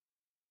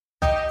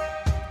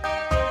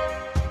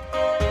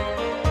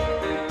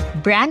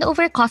Brand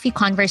Over Coffee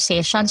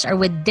conversations are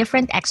with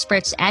different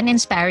experts and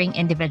inspiring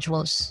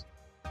individuals.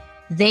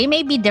 They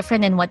may be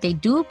different in what they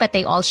do, but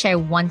they all share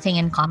one thing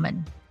in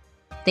common.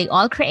 They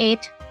all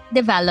create,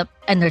 develop,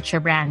 and nurture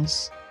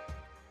brands.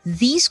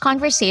 These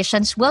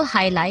conversations will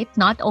highlight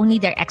not only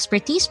their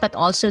expertise, but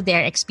also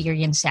their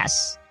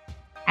experiences.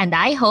 And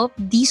I hope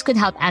these could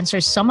help answer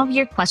some of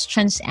your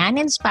questions and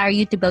inspire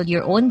you to build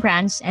your own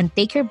brands and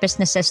take your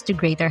businesses to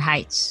greater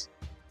heights.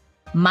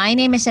 My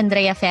name is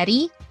Andrea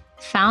Ferry,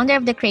 founder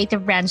of the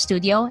Creative Brand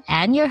Studio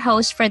and your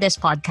host for this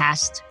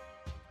podcast.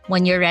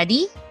 When you're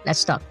ready,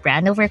 let's talk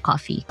brand over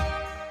coffee.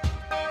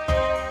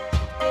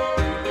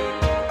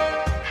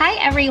 Hi,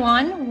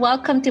 everyone.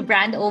 Welcome to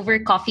Brand Over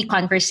Coffee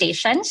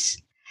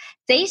Conversations.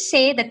 They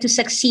say that to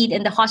succeed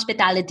in the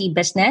hospitality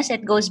business,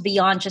 it goes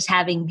beyond just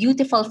having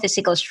beautiful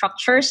physical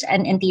structures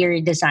and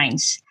interior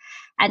designs.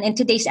 And in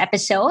today's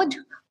episode,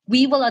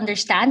 we will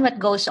understand what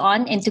goes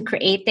on into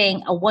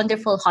creating a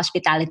wonderful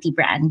hospitality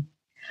brand.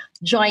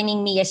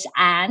 Joining me is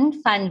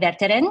Anne van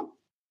Wetteren.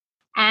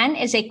 Anne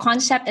is a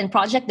concept and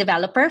project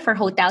developer for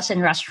hotels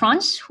and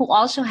restaurants who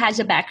also has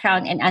a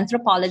background in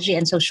anthropology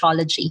and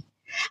sociology.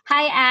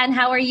 Hi, Anne.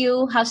 How are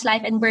you? How's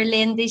life in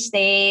Berlin these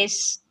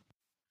days?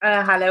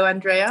 Hello,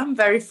 Andrea. I'm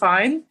very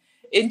fine.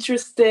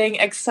 Interesting,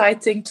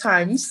 exciting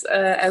times,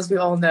 as we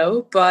all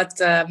know, but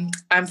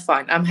I'm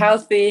fine. I'm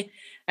healthy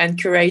and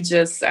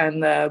courageous,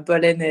 and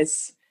Berlin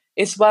is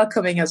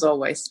welcoming as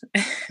always.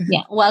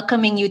 Yeah,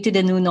 welcoming you to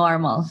the new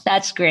normal.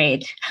 That's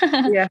great.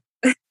 Yeah.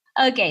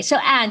 Okay, so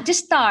Anne, to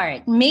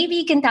start, maybe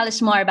you can tell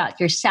us more about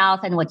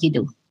yourself and what you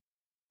do.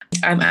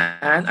 I'm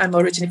Anne. I'm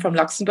originally from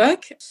Luxembourg.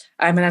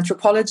 I'm an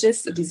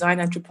anthropologist, a design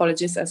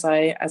anthropologist, as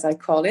I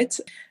call it.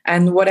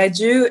 And what I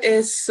do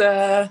is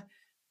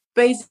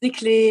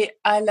basically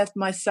I let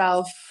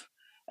myself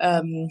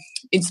I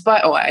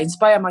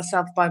inspire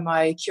myself by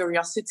my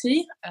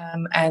curiosity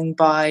and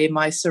by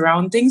my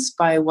surroundings,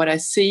 by what I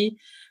see,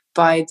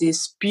 by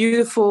these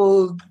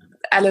beautiful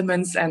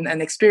elements and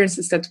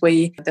experiences that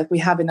we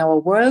have in our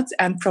world,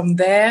 and from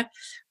there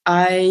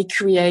I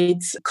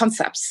create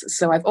concepts.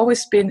 So I've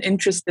always been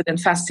interested and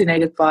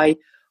fascinated by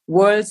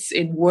worlds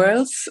in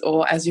worlds,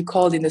 or as you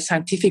call it in the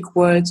scientific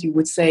world, you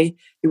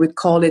would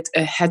call it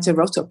a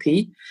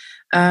heterotopy.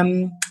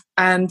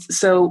 And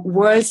so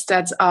worlds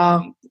that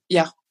are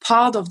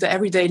part of the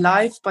everyday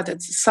life, but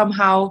it's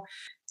somehow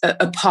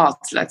apart,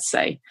 let's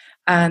say.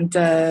 And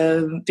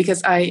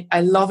because I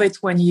love it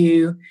when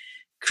you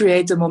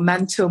create a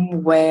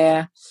momentum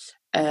where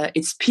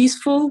it's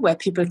peaceful, where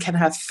people can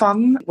have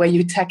fun, where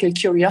you tackle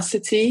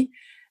curiosity,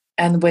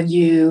 and when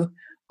you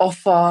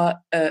offer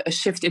a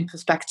shift in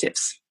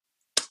perspectives.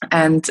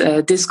 And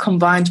this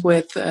combined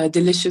with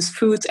delicious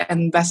food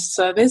and best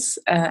service,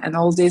 and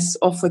all this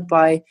offered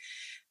by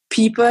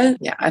people,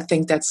 I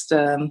think that's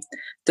the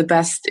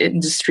best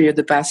industry, or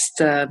the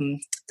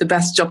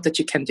best job that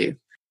you can do.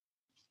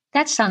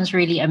 That sounds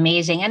really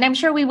amazing. And I'm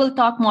sure we will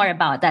talk more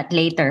about that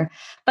later.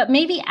 But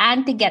maybe,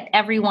 Anne, to get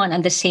everyone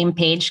on the same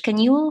page, can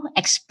you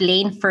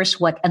explain first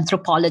what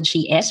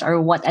anthropology is,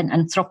 or what an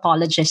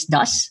anthropologist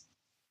does?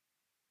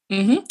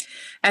 Mm-hmm.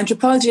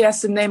 Anthropology,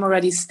 as the name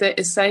already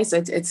says,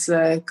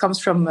 it comes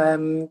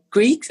from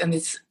Greek, and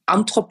it's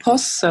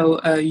anthropos, so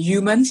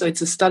human. So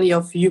it's a study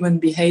of human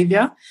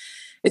behavior.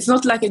 It's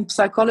not like in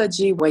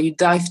psychology where you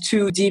dive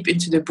too deep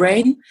into the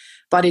brain,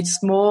 but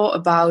it's more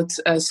about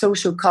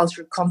social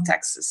cultural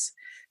contexts.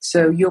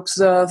 So you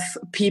observe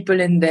people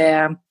in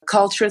their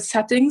cultural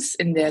settings,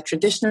 in their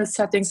traditional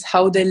settings,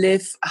 how they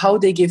live, how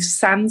they give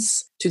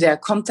sense to their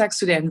context,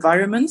 to their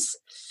environments.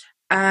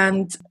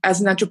 And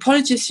as an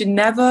anthropologist, you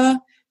never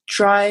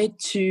try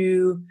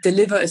to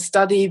deliver a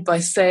study by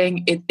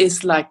saying it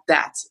is like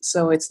that.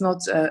 So it's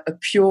not a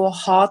pure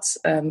hard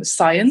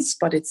science,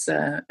 but it's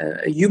a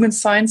human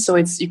science. So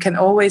you can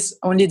always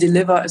only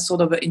deliver a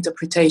sort of an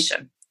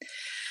interpretation.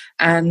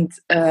 And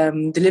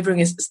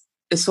delivering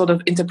a sort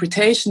of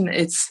interpretation,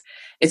 it's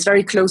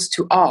very close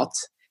to art.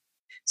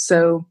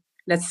 So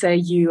let's say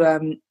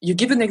you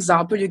give an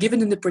example, you give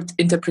an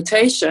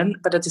interpretation,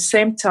 but at the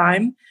same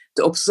time,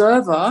 the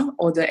observer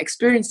or the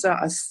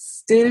experiencer are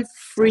still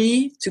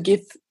free to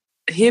give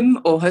him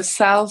or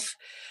herself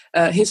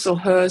his or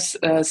her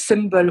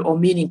symbol or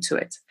meaning to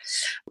it.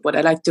 What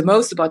I like the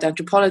most about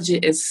anthropology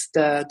is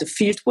the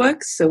field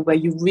work, so where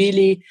you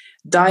really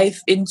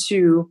dive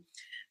into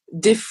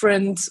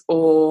different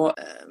or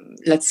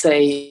let's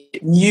say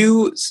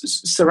new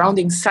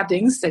surrounding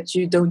settings that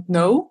you don't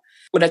know,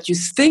 or that you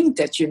think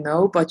that you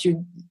know, but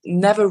you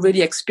never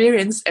really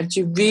experience, and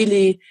you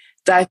really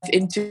dive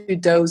into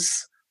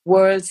those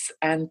worlds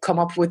and come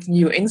up with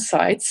new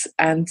insights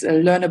and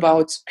learn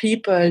about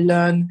people,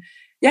 learn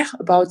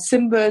about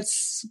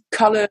symbols,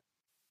 color,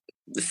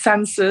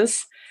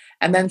 senses,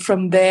 and then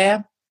from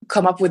there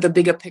come up with a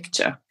bigger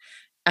picture.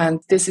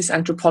 And this is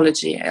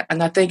anthropology.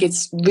 And I think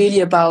it's really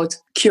about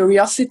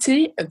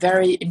curiosity, a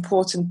very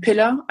important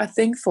pillar, I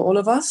think, for all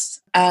of us.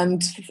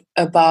 And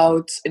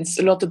it's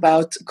a lot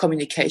about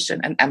communication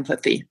and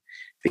empathy.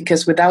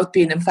 Because without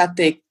being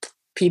emphatic,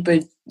 people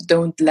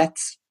don't let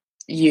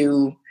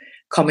you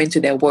come into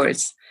their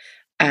worlds.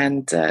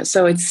 And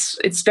so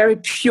it's very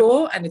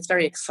pure and it's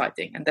very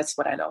exciting. And that's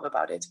what I love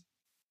about it.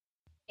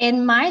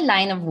 In my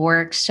line of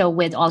work, so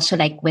with also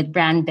like with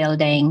brand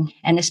building,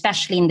 and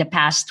especially in the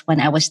past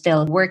when I was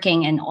still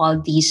working in all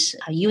these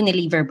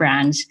Unilever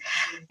brands,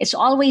 it's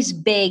always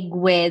big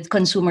with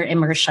consumer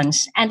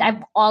immersions. And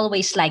I've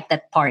always liked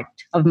that part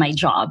of my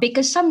job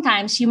because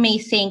sometimes you may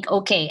think,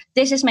 okay,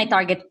 this is my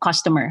target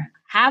customer,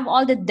 have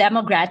all the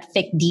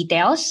demographic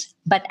details.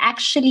 But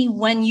actually,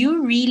 when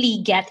you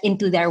really get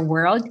into their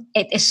world,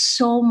 it is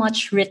so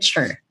much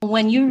richer.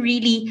 When you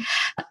really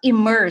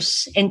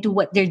immerse into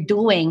what they're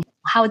doing,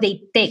 how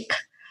they think,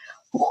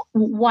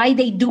 why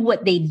they do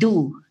what they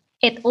do,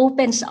 it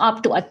opens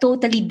up to a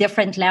totally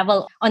different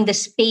level on the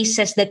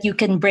spaces that you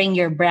can bring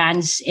your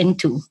brands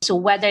into. So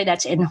whether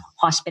that's in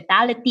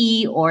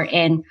hospitality or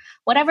in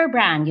whatever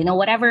brand,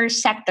 whatever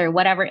sector,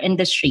 whatever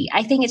industry,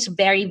 I think it's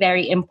very,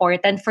 very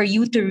important for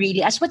you to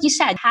really, as what you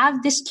said,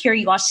 have this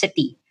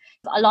curiosity.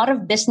 A lot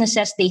of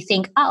businesses, they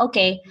think,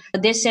 okay,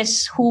 this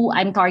is who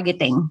I'm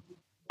targeting.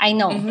 I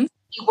know. Mm-hmm.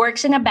 He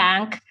works in a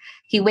bank.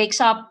 He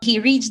wakes up, he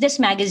reads this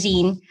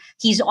magazine,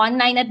 he's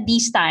online at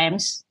these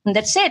times, and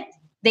that's it.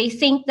 They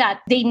think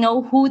that they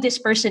know who this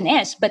person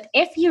is. But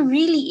if you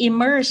really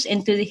immerse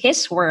into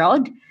his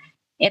world,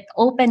 it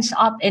opens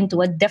up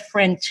into a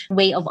different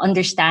way of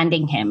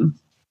understanding him,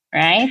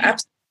 right?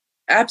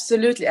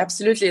 Absolutely.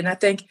 And I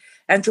think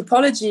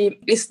anthropology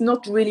is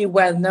not really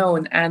well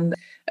known. And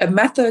a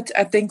method,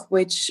 I think,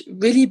 which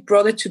really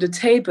brought it to the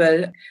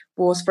table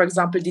was, for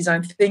example,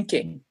 design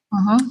thinking,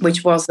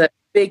 which was a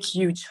big,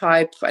 huge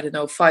hype,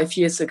 5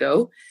 years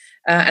ago.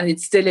 And it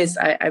still is.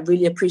 I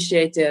really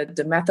appreciate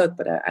the method.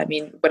 But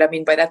what I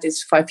mean by that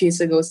is 5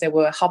 years ago, there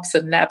were hubs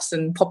and labs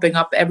and popping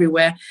up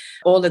everywhere,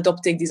 all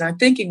adopting design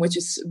thinking, which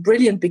is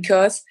brilliant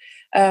because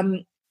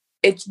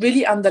it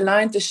really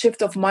underlined the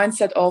shift of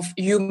mindset of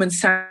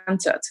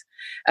human-centered,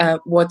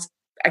 what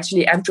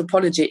actually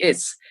anthropology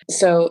is.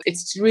 So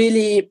it's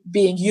really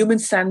being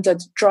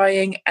human-centered,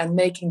 trying and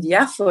making the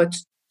effort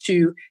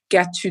to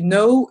get to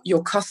know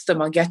your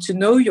customer, get to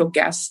know your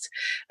guest,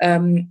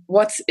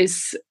 what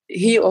is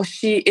he or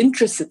she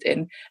interested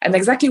in, and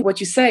exactly what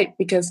you say,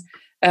 because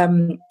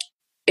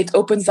it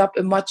opens up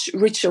a much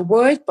richer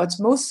world. But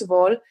most of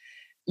all,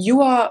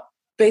 you are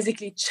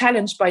basically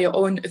challenged by your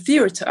own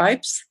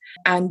stereotypes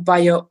and by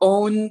your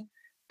own,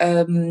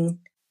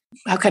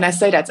 how can I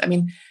say that? I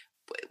mean,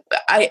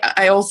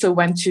 I also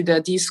went to the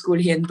D School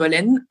here in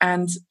Berlin,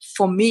 and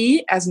for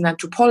me as an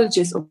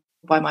anthropologist,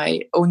 by my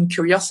own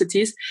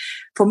curiosities,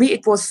 for me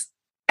it was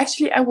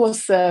actually, I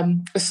was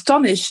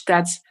astonished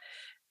that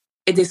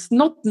it is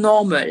not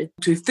normal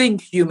to think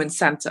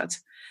human-centered.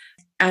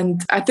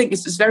 And I think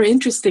it's very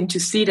interesting to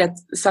see that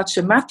such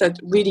a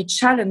method really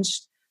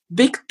challenged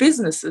big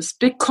businesses,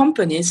 big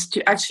companies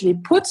to actually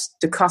put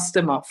the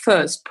customer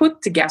first,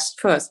 put the guest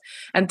first.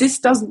 And this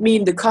doesn't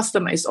mean the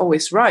customer is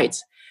always right,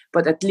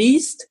 but at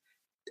least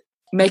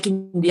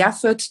making the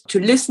effort to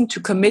listen,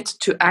 to commit,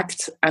 to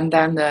act, and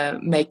then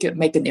make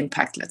an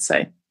impact, let's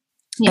say.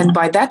 Yeah. And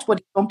by that,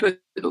 what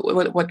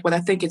I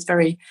think is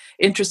very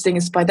interesting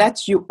is by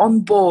that you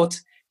onboard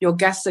your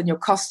guest and your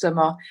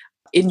customer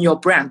in your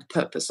brand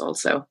purpose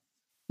also.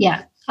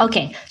 Yeah.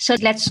 Okay. So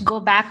let's go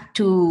back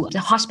to the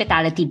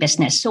hospitality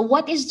business. So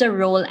what is the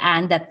role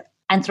that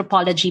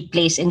anthropology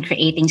plays in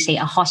creating, say,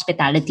 a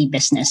hospitality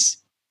business?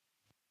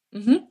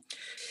 Mm-hmm.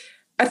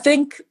 I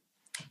think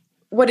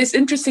what is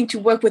interesting to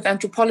work with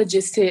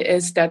anthropologists here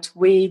is that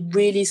we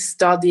really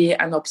study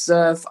and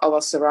observe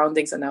our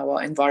surroundings and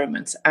our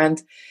environment.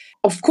 And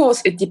of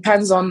course, it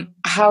depends on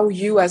how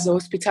you as a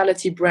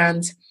hospitality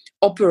brand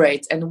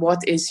operate and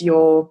what is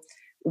your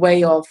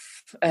way of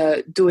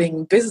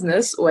doing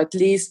business, or at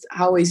least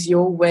how is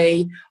your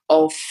way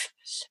of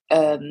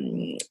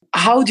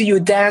how do you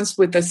dance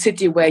with the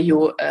city where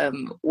you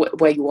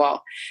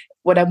are.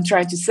 What I'm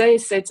trying to say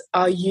is that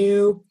are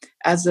you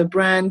as a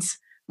brand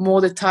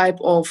more the type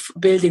of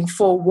building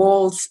 4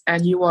 walls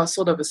and you are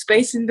sort of a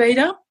space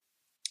invader,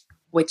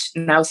 which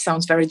now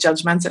sounds very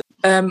judgmental.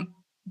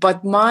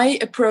 But my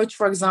approach,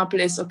 for example,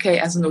 is, okay,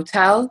 as an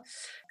hotel,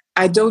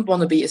 I don't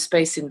want to be a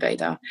space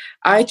invader.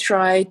 I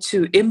try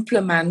to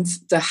implement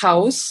the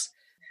house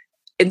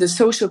in the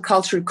social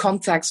cultural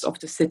context of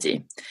the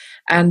city.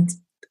 And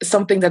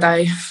something that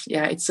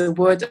it's a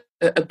word,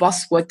 a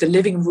buzzword, the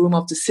living room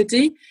of the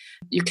city.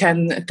 You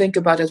can think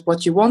about it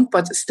what you want,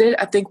 but still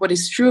I think what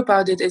is true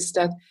about it is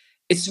that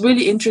it's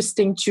really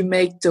interesting to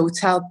make the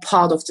hotel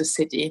part of the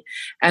city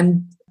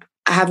and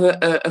have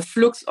a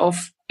flux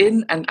of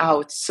in and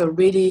out. So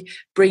really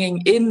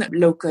bringing in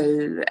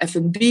local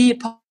F&B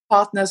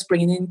partners,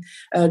 bringing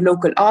in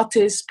local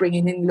artists,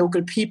 bringing in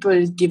local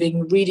people,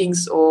 giving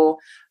readings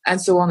and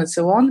so on and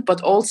so on.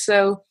 But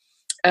also,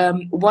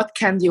 what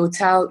can the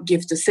hotel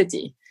give the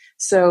city?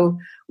 So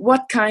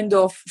what kind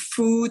of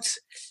food,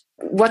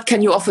 what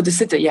can you offer the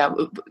city? Yeah,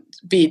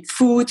 be it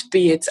food,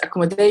 be it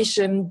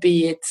accommodation,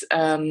 be it,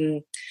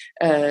 the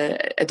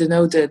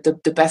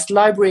best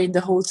library in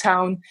the whole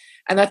town.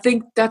 And I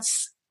think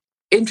that's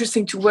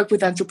interesting to work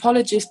with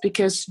anthropologists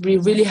because we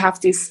really have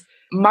this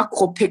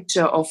macro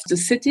picture of the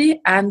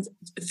city, and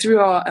through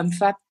our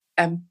empathic,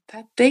 and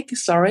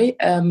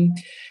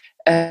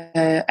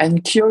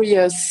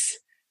curious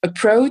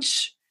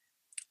approach,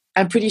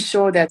 I'm pretty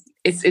sure that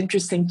it's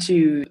interesting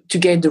to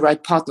gain the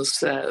right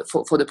partners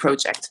for the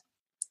project.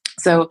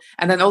 So,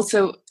 and then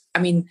also, I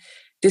mean,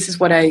 this is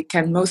what I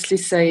can mostly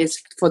say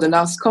is for the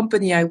last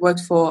company I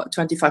worked for,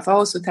 25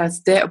 Hours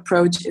Hotels, their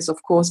approach is,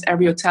 of course,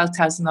 every hotel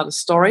tells another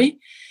story.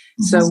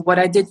 Mm-hmm. So what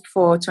I did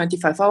for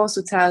 25 Hours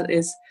Hotel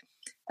is,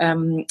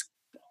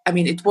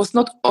 it was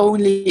not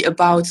only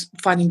about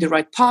finding the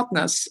right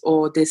partners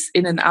or this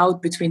in and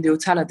out between the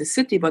hotel and the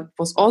city, but it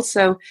was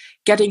also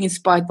getting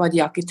inspired by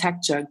the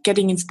architecture,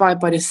 getting inspired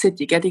by the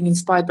city, getting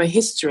inspired by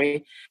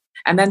history,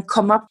 and then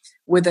come up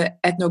with an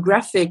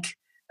ethnographic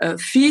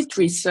field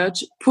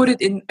research, put it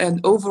in an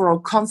overall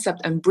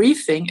concept and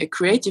briefing, a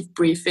creative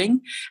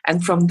briefing.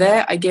 And from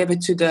there, I gave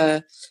it to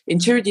the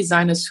interior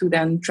designers who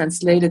then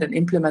translated and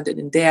implemented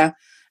in their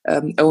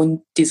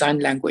own design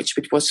language,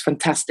 which was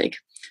fantastic.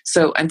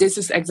 So, and this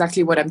is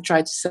exactly what I'm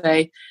trying to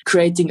say,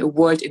 creating a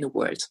world in a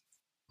world.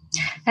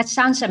 That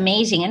sounds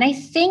amazing. And I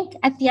think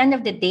at the end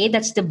of the day,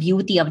 that's the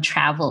beauty of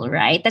travel,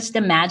 right? That's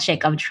the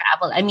magic of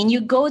travel. I mean, you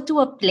go to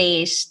a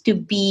place to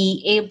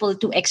be able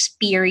to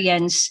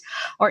experience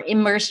or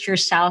immerse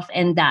yourself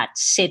in that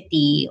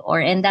city or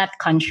in that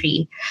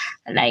country.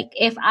 Like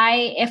if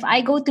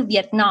I go to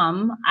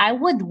Vietnam, I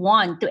would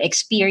want to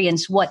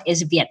experience what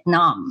is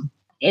Vietnam.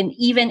 And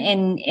even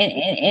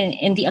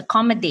in the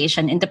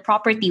accommodation, in the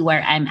property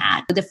where I'm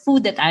at, the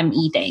food that I'm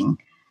eating.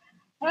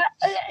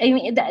 I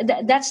mean,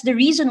 that's the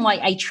reason why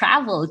I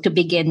travel to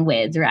begin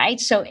with,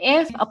 right? So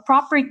if a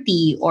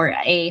property or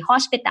a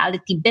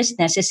hospitality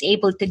business is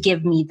able to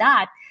give me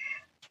that,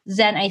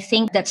 then I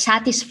think that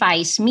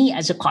satisfies me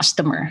as a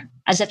customer,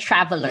 as a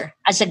traveler,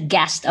 as a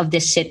guest of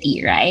this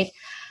city, right?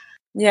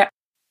 Yeah,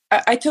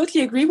 I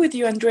totally agree with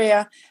you,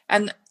 Andrea.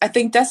 And I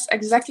think that's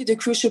exactly the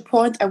crucial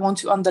point I want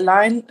to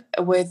underline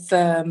with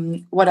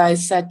what I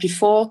said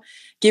before,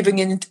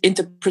 giving an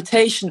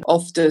interpretation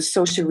of the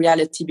social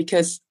reality,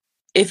 because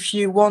if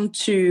you want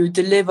to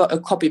deliver a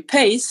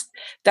copy-paste,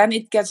 then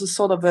it gets a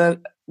sort of a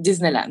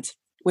Disneyland,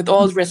 with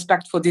all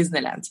respect for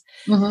Disneyland.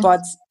 Mm-hmm.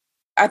 But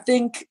I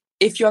think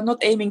if you're not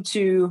aiming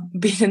to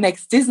be the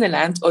next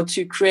Disneyland or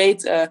to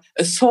create a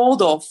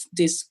sort of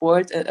this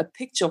world, a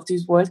picture of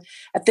this world,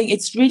 I think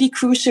it's really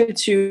crucial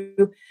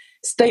to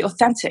stay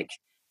authentic.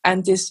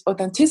 And this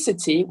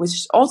authenticity, which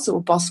is also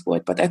a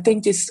buzzword, but I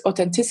think this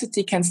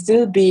authenticity can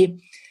still be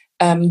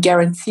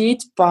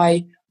guaranteed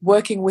by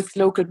working with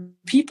local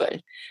people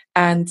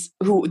and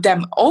who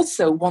them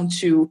also want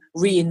to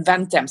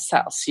reinvent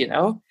themselves, you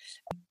know.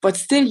 But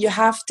still you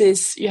have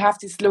this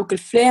local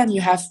flair, and you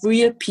have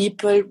real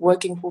people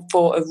working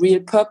for a real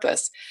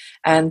purpose.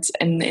 And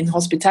in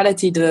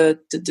hospitality, the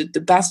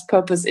best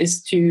purpose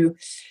is to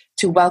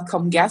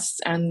welcome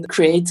guests and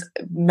create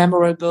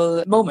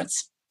memorable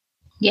moments.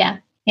 Yeah.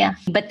 Yeah.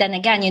 But then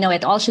again, you know,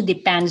 it also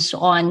depends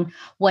on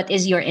what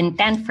is your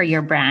intent for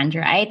your brand,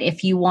 right?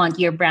 If you want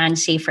your brand,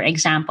 say, for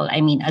example, I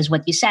mean, as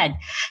what you said,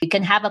 you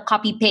can have a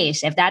copy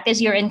paste. If that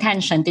is your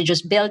intention, to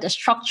just build a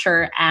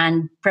structure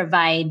and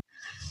provide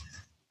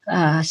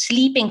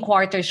sleeping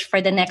quarters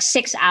for the next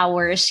 6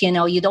 hours, you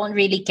know, you don't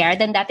really care,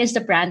 then that is the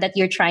brand that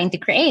you're trying to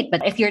create.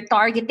 But if you're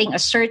targeting a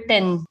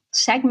certain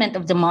segment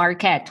of the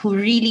market who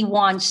really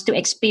wants to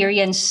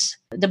experience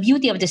the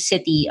beauty of the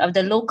city, of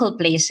the local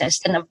places,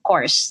 then of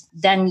course,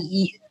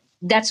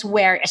 that's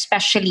where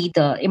especially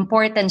the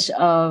importance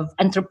of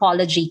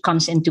anthropology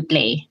comes into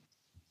play.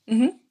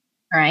 Mm-hmm.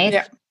 Right?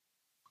 Yeah.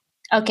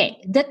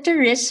 Okay, the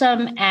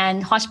tourism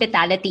and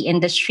hospitality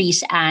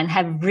industries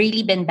have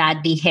really been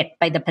badly hit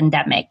by the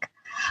pandemic.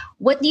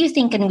 What do you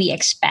think can we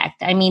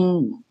expect? I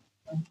mean,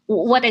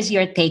 what is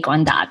your take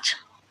on that?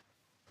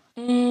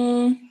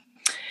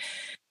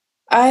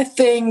 I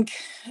think,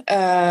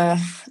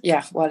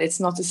 it's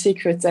not a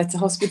secret that the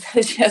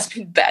hospitality has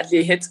been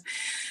badly hit.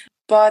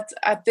 But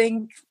I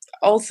think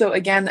also,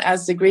 again,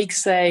 as the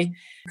Greeks say,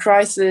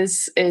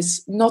 crisis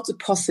is not a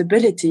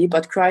possibility,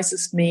 but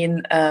crisis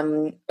mean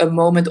a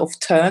moment of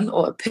turn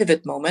or a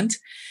pivot moment.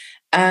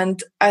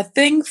 And I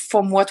think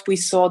from what we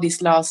saw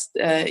these last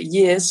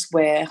years,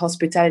 where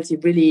hospitality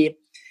really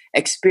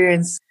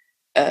experienced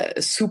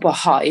super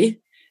high,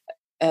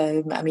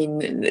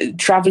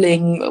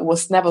 traveling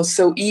was never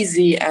so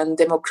easy and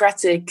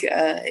democratic.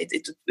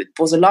 It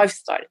was a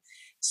lifestyle.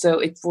 So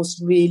it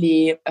was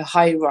really a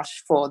high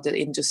rush for the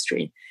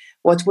industry.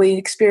 What we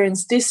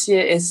experienced this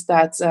year is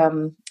that,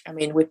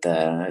 with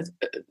the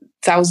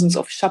thousands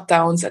of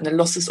shutdowns and the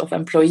losses of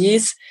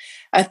employees,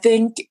 I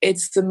think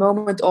it's the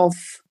moment of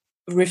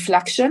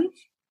reflection,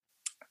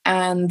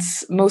 and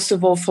most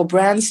of all for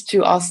brands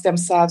to ask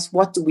themselves,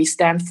 what do we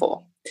stand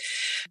for?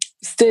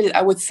 Still,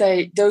 I would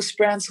say those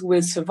brands who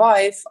will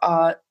survive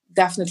are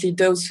definitely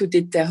those who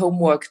did their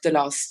homework the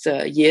last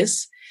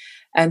years.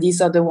 And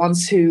these are the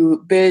ones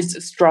who build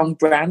a strong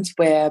brand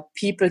where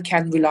people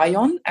can rely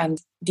on.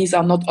 And these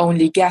are not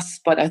only guests,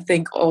 but I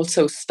think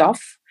also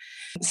staff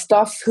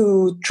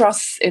who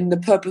trust in the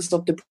purpose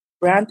of the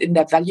brand in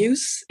their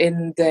values,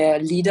 in the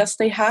leaders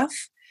they have.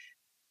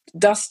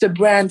 Does the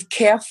brand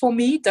care for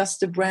me? Does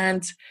the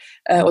brand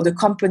or the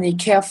company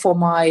care for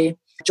my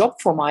job,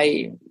 for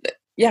my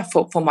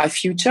for my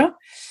future?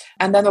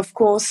 And then, of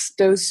course,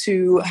 those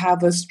who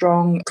have a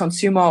strong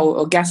consumer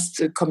or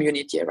guest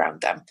community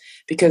around them,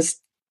 because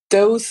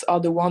those are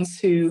the ones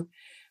who,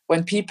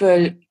 when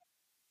people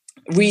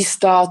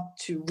restart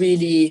to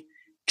really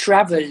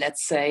travel,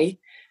 let's say,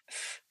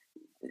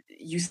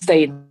 you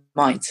stay in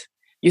mind.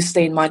 You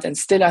stay in mind. And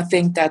still, I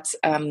think that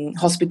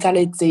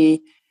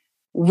hospitality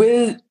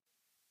will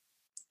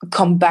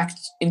come back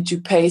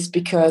into pace,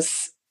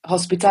 because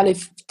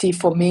hospitality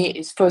for me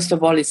is, first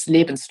of all, is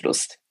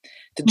Lebenslust,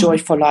 the joy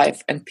for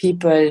life, and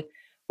people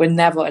will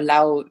never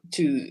allow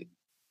to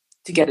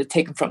get it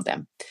taken from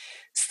them.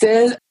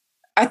 Still,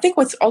 I think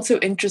what's also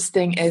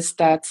interesting is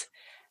that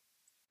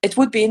it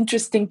would be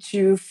interesting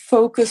to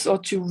focus or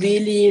to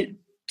really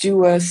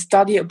do a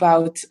study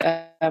about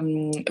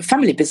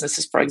family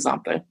businesses, for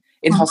example,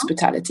 in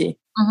hospitality,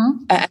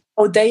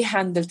 how they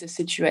handled the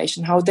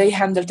situation, how they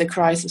handled the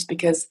crisis.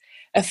 Because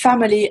a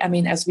family, I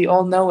mean, as we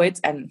all know it,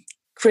 and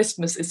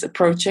Christmas is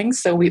approaching,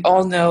 so we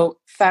all know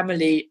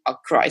family are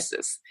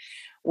crisis.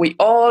 We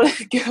all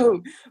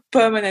go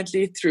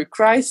permanently through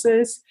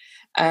crisis,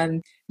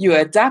 and you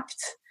adapt,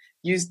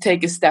 you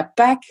take a step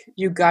back,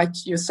 you guide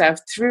yourself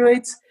through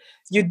it,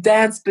 you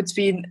dance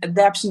between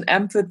adaptation,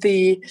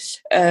 empathy,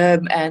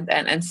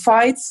 and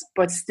fights,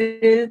 but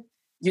still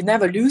you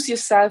never lose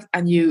yourself,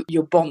 and you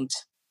bond,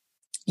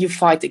 you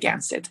fight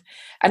against it.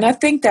 And I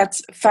think that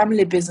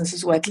family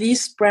businesses, or at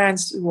least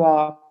brands who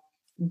are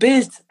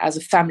built as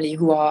a family,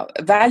 who are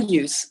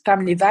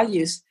family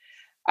values,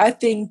 I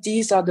think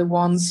these are the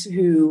ones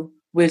who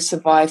will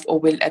survive, or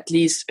will at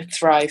least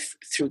thrive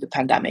through the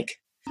pandemic.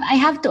 I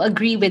have to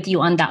agree with you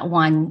on that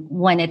one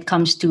when it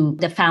comes to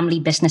the family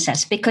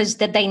businesses, because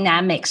the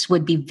dynamics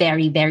would be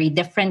very, very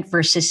different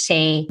versus,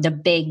 say, the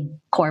big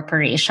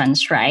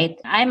corporations, right?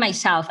 I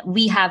myself,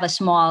 we have a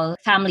small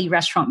family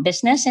restaurant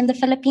business in the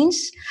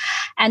Philippines.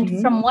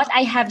 And from what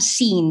I have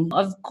seen,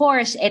 of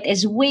course, it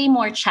is way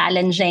more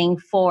challenging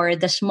for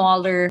the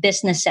smaller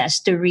businesses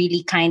to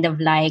really kind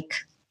of like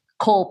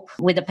cope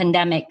with the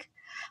pandemic.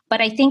 But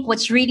I think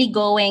what's really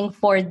going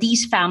for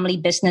these family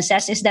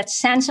businesses is that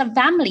sense of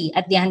family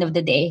at the end of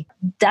the day.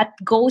 That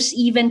goes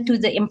even to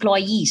the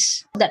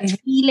employees, that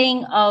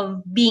feeling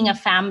of being a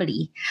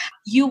family.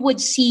 You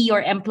would see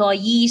your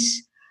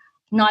employees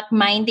not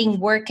minding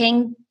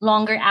working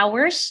longer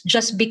hours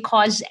just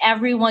because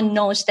everyone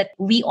knows that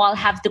we all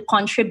have to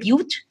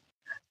contribute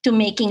to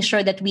making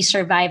sure that we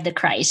survive the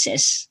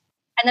crisis.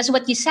 And that's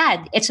what you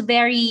said. It's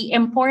very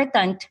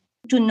important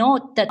to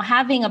note that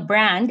having a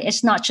brand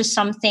is not just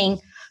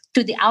something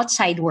to the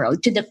outside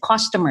world, to the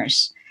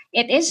customers.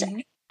 It is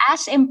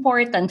as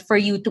important for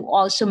you to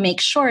also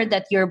make sure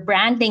that your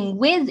branding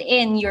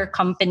within your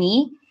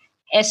company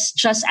is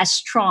just as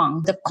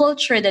strong. The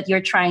culture that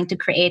you're trying to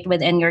create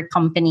within your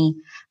company,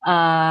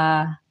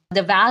 the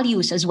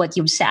values, is what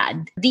you've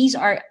said. These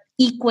are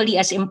equally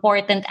as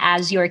important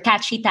as your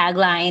catchy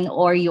tagline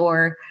or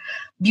your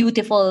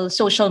beautiful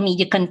social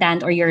media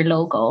content or your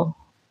logo,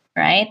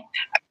 right?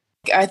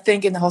 I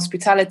think in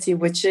hospitality,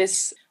 which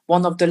is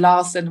one of the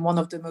last and one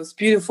of the most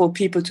beautiful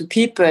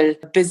people-to-people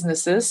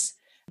businesses,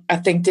 I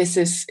think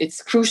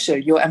it's crucial.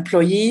 Your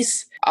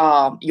employees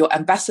are your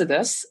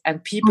ambassadors,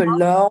 and people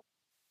love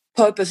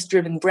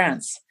purpose-driven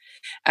brands.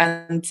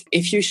 And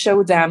if you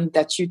show them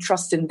that you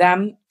trust in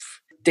them,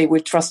 they will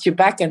trust you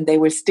back and they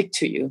will stick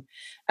to you.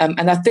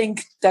 And I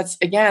think that's,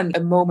 again, a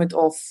moment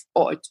of,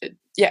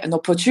 an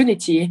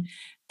opportunity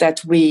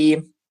that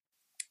we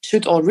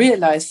should all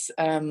realize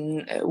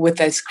with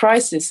this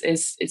crisis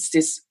it's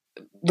this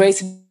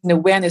raising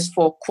awareness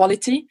for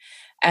quality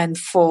and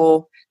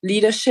for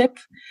leadership.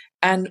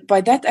 And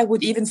by that, I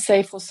would even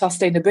say for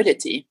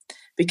sustainability,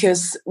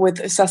 because with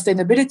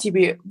sustainability,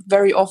 we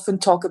very often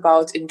talk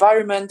about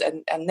environment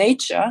and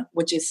nature,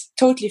 which is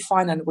totally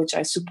fine and which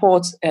I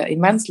support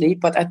immensely.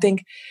 But I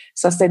think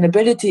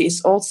sustainability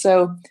is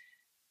also,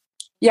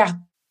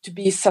 to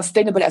be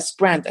sustainable as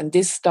brand. And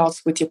this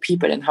starts with your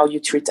people and how you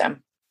treat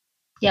them.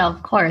 Yeah,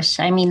 of course.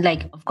 I mean,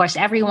 of course,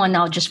 everyone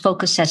now just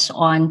focuses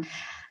on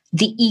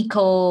the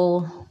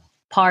eco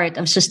part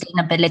of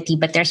sustainability,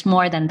 but there's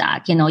more than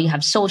that. You know, you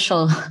have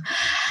social,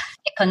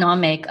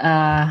 economic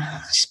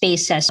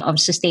spaces of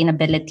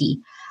sustainability.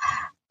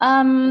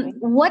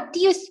 What do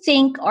you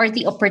think are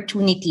the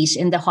opportunities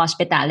in the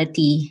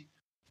hospitality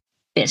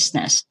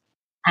business,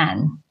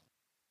 Anne?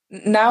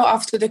 Now,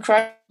 after the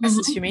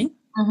crisis, you mean?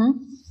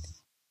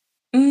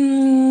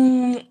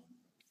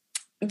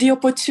 The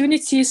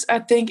opportunities, I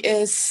think,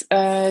 is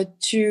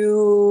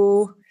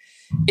to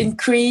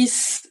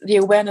increase the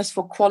awareness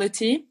for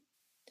quality.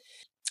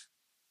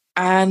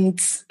 And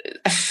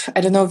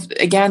I don't know,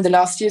 again, the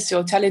last years, the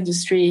hotel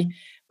industry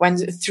went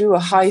through a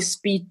high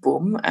speed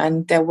boom,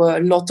 and there were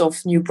a lot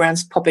of new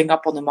brands popping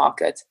up on the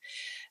market.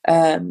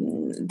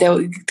 There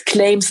were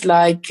claims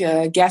like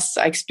guests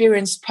are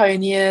experienced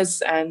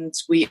pioneers and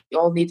we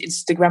all need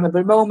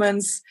Instagrammable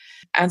moments.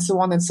 and so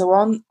on and so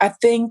on. I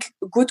think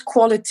good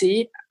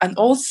quality, and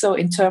also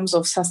in terms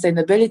of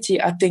sustainability,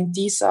 I think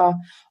these are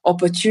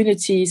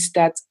opportunities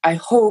that I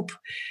hope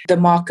the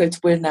market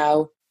will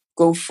now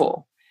go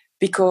for,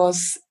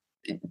 because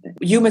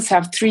humans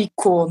have three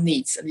core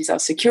needs, and these are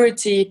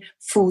security,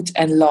 food,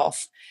 and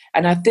love.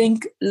 And I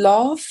think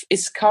love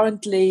is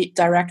currently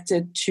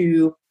directed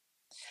to,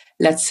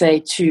 let's say,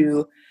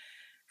 to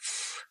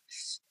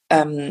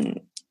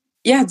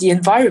the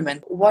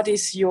environment. What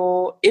is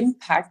your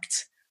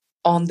impact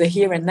on the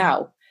here and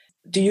now?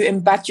 Do you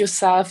embed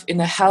yourself in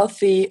a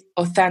healthy,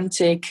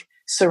 authentic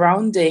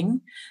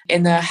surrounding,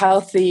 in a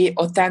healthy,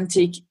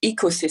 authentic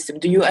ecosystem?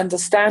 Do you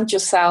understand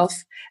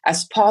yourself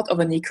as part of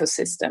an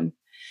ecosystem?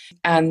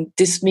 And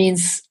this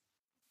means,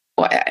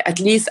 or at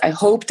least I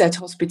hope, that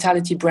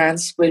hospitality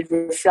brands will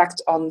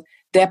reflect on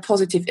their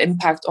positive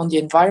impact on the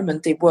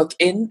environment they work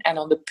in and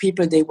on the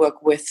people they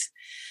work with.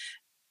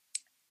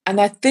 And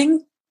I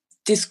think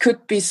this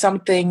could be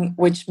something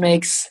which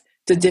makes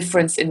the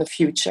difference in the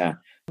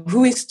future.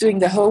 Who is doing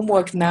the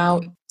homework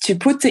now to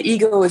put the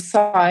ego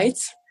aside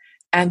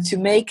and to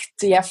make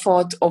the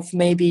effort of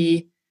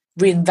maybe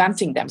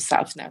reinventing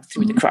themselves now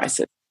through the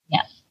crisis?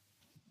 Yeah.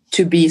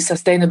 To be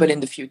sustainable in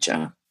the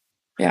future.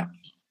 Yeah.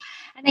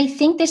 And I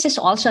think this is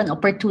also an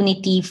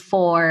opportunity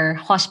for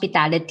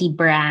hospitality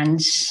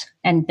brands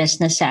and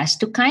businesses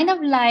to kind of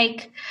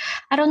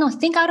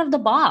think out of the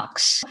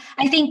box.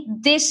 I think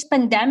this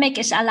pandemic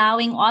is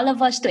allowing all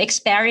of us to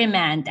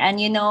experiment. And,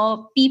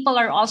 people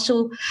are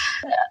also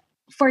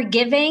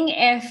forgiving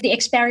if the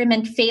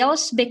experiment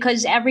fails,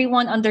 because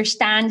everyone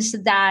understands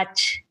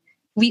that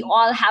we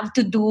all have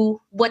to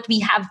do what we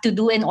have to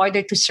do in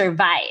order to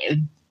survive.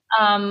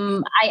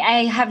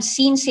 I have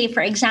seen, say,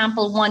 for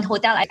example, one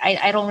hotel,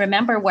 I don't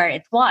remember where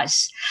it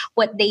was.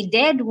 What they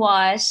did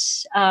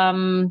was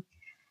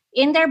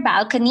in their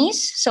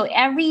balconies, so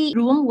every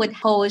room would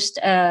host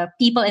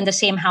people in the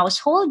same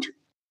household,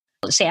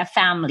 say a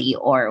family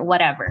or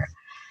whatever.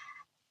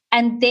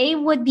 And they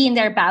would be in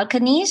their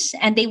balconies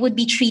and they would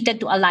be treated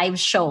to a live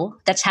show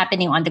that's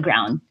happening on the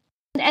ground.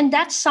 And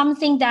that's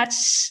something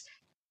that's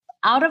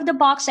out of the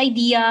box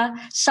idea,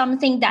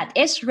 something that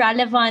is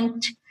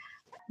relevant,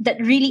 that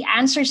really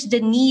answers the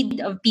need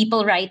of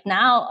people right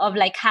now of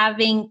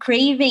having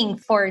craving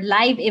for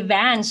live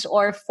events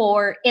or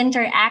for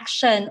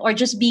interaction or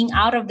just being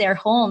out of their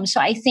home. So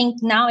I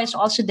think now is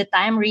also the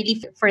time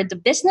really for the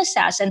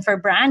businesses and for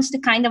brands to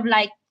kind of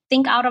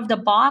think out of the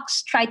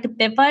box, try to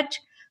pivot,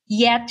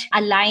 yet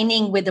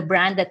aligning with the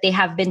brand that they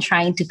have been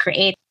trying to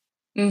create.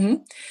 Mm-hmm.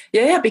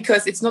 Yeah,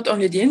 because it's not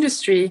only the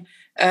industry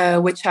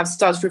which have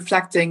started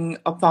reflecting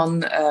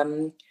upon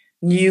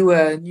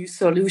new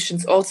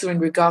solutions also in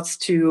regards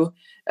to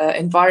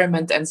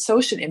environment and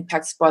social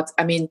impacts. But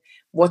I mean,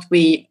 what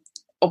we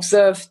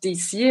observed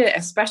this year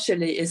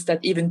especially is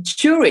that even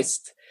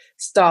tourists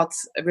start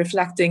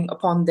reflecting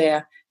upon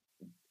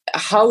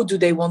how do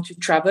they want to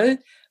travel?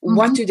 Mm-hmm.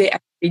 What do they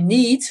actually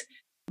need?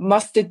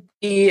 Must it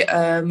be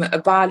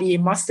a Bali?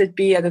 Must it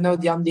be, I don't know,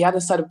 on the other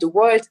side of the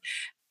world?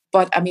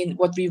 But I mean,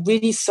 what we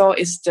really saw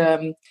is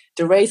the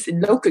rise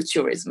in local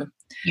tourism.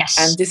 Yes.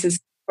 And this is,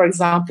 for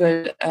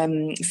example,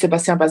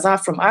 Sébastien Bazin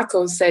from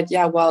ACO said,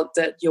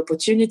 the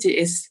opportunity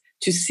is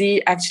to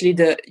see actually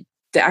the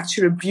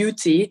actual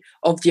beauty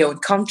of the own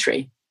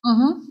country.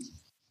 Mm-hmm.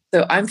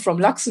 So I'm from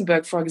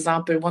Luxembourg, for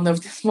example, one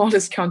of the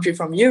smallest countries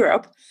from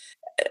Europe.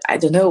 I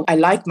don't know, I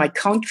like my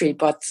country,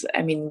 but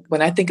I mean,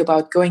 when I think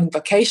about going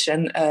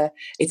vacation,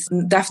 it's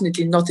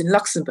definitely not in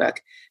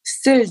Luxembourg.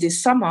 Still,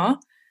 this summer,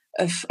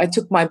 I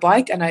took my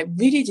bike and I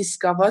really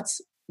discovered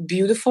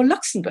beautiful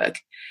Luxembourg.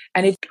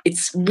 And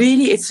it's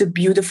a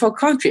beautiful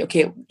country.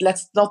 Okay,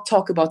 let's not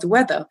talk about the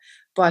weather,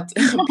 but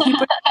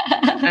people,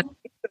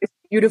 it's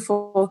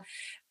beautiful.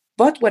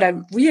 But what I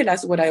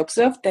realized, what I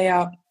observed, they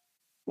are,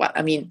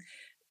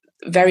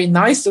 very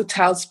nice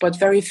hotels, but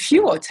very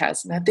few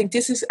hotels. And I think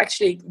this is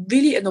actually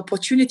really an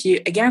opportunity,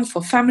 again,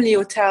 for family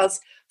hotels,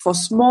 for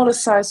smaller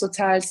size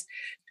hotels,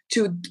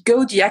 to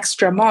go the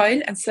extra mile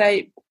and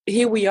say,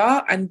 here we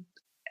are. And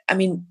I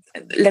mean,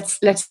 let's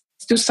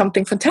do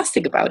something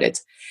fantastic about it.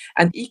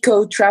 And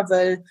eco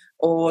travel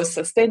or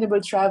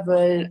sustainable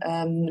travel,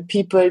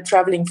 people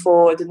traveling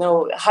for,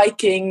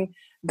 hiking,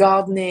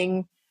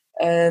 gardening.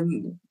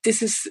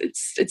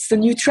 It's the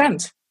new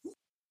trend.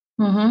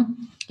 Mm-hmm.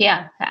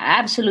 Yeah, I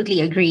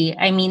absolutely agree.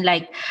 I mean,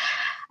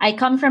 I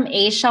come from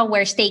Asia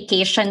where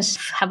staycations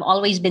have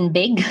always been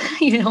big.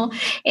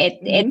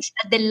 It's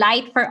a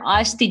delight for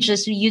us to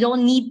you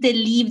don't need to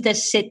leave the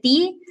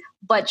city,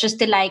 but just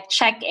to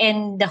check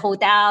in the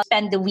hotel,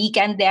 spend the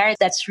weekend there.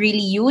 That's really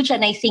huge.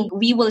 And I think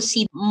we will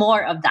see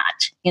more of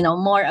that,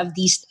 more of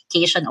these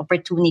staycation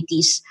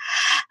opportunities.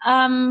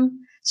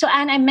 So,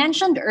 Anne, I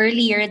mentioned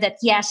earlier that,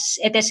 yes,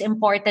 it is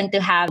important to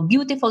have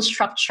beautiful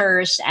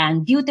structures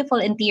and beautiful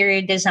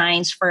interior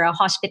designs for a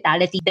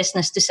hospitality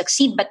business to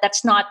succeed, but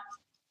that's not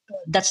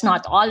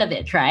all of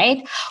it,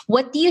 right?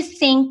 What do you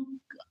think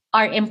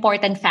are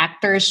important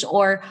factors,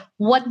 or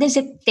what does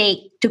it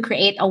take to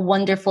create a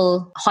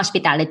wonderful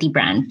hospitality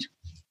brand?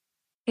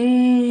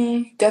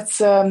 That's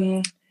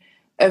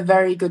a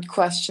very good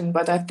question,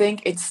 but I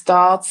think it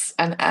starts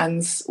and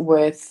ends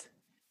with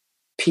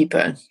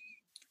people.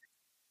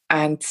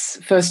 And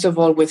first of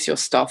all, with your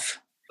staff.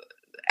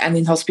 And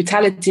in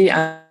hospitality,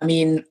 I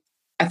mean,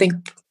 I think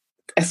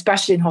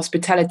especially in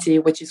hospitality,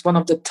 which is one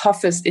of the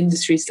toughest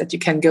industries that you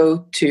can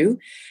go to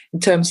in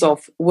terms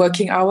of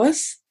working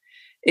hours,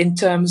 in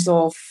terms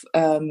of,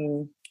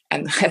 and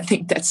I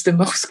think that's the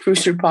most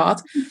crucial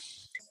part.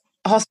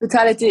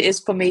 Hospitality is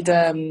for me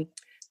the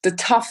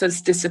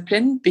toughest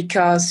discipline,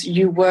 because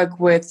you work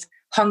with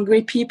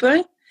hungry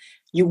people,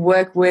 you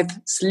work with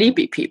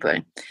sleepy people.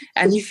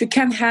 And if you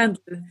can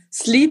handle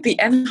sleepy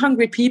and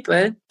hungry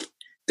people,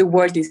 the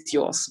world is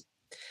yours.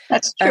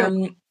 That's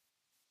true.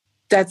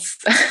 I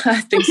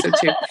think so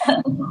too.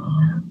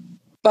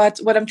 But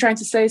what I'm trying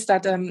to say is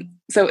that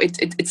so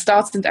it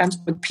starts and ends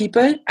with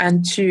people,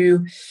 and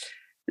to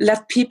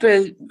let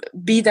people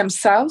be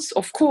themselves.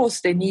 Of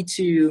course, they need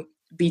to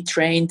be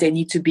trained. They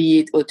need to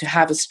be, or to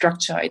have a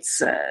structure.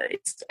 It's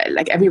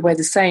like everywhere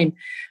the same.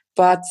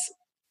 But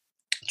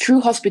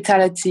true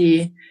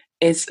hospitality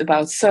is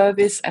about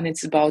service, and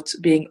it's about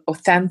being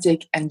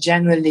authentic and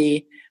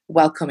generally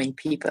welcoming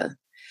people.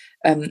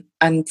 And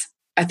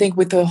I think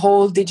with the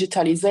whole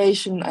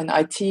digitalization and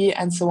IT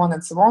and so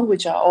on,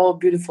 which are all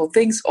beautiful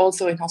things,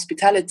 also in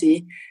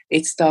hospitality,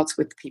 it starts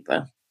with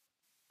people.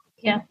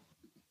 Yeah,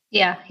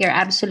 you're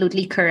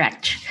absolutely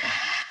correct.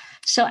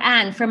 So,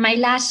 Anne, for my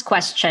last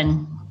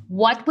question,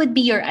 what would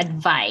be your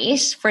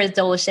advice for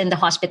those in the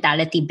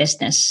hospitality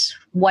business?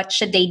 What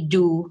should they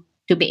do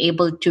to be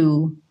able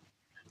to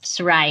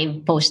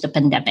thrive post the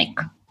pandemic?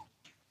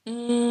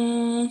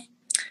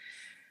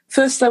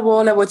 First of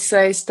all, I would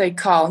say stay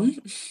calm,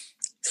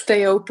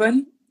 stay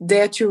open,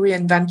 dare to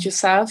reinvent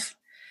yourself,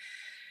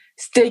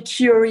 stay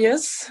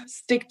curious,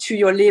 stick to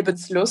your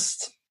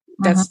Lebenslust.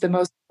 That's the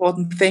most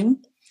important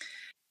thing.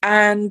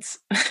 And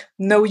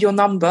know your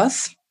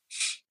numbers.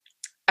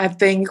 I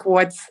think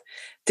what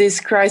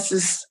this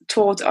crisis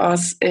taught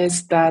us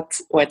is that,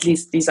 or at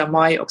least these are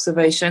my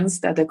observations,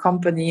 that the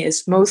company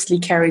is mostly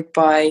carried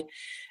by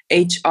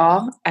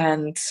HR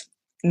and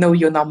know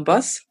your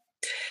numbers.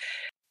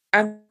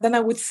 And then I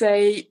would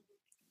say,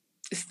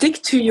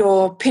 stick to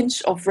your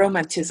pinch of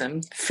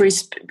romanticism,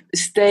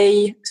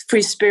 stay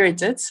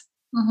free-spirited,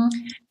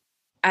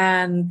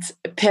 and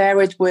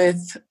pair it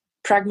with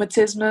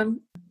pragmatism,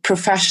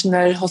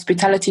 professional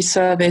hospitality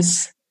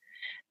service,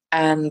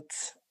 and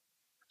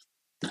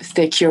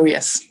stay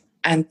curious.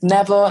 And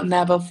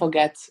never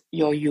forget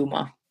your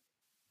humor.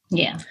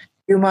 Yeah.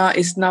 Humor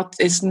is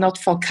not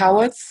for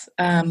cowards,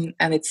 and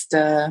it's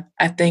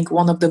I think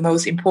one of the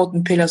most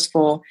important pillars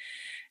for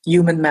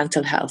human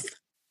mental health.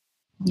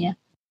 Yeah.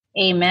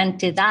 Amen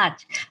to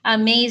that.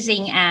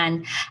 Amazing,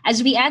 Anne.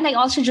 As we end, I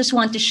also just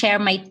want to share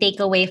my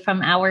takeaway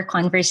from our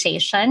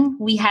conversation.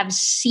 We have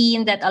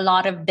seen that a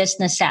lot of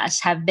businesses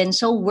have been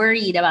so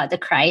worried about the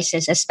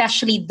crisis,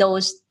 especially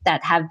those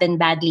that have been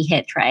badly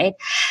hit, right?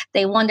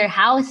 They wonder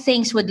how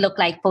things would look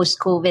like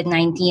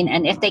post-COVID-19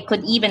 and if they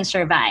could even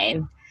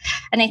survive.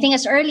 And I think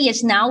as early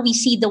as now, we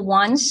see the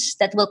ones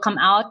that will come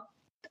out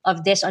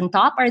of this on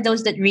top are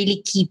those that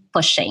really keep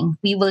pushing.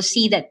 We will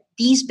see that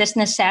these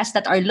businesses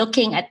that are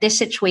looking at this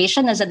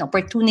situation as an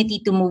opportunity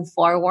to move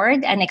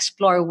forward and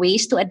explore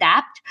ways to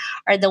adapt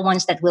are the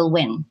ones that will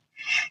win.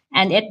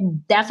 And it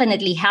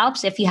definitely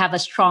helps if you have a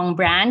strong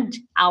brand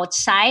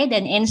outside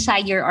and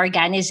inside your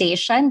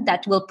organization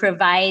that will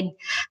provide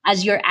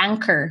as your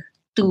anchor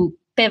to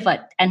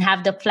pivot and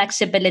have the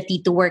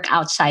flexibility to work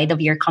outside of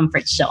your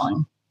comfort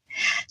zone.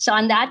 So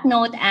on that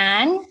note,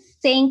 Anne,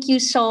 thank you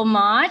so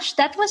much.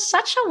 That was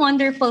such a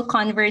wonderful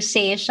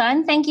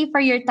conversation. Thank you for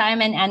your time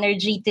and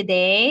energy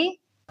today.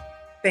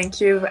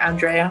 Thank you,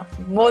 Andrea.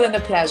 More than a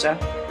pleasure.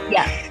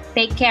 Yeah.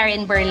 Take care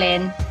in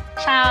Berlin.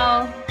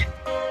 Ciao.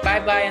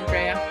 Bye-bye,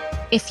 Andrea.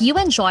 If you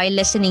enjoy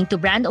listening to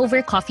Brand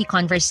Over Coffee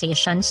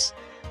Conversations,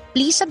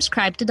 please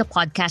subscribe to the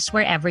podcast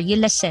wherever you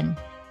listen.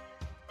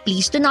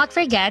 Please do not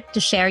forget to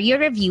share your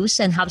reviews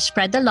and help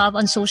spread the love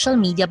on social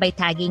media by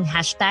tagging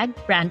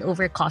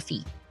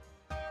 #BrandOverCoffee.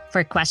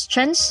 For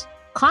questions,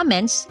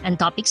 comments, and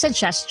topic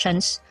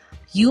suggestions,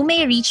 you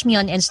may reach me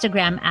on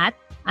Instagram at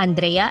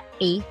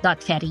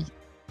andrea.a.ferry.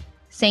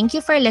 Thank you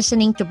for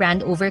listening to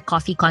Brand Over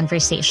Coffee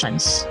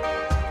Conversations.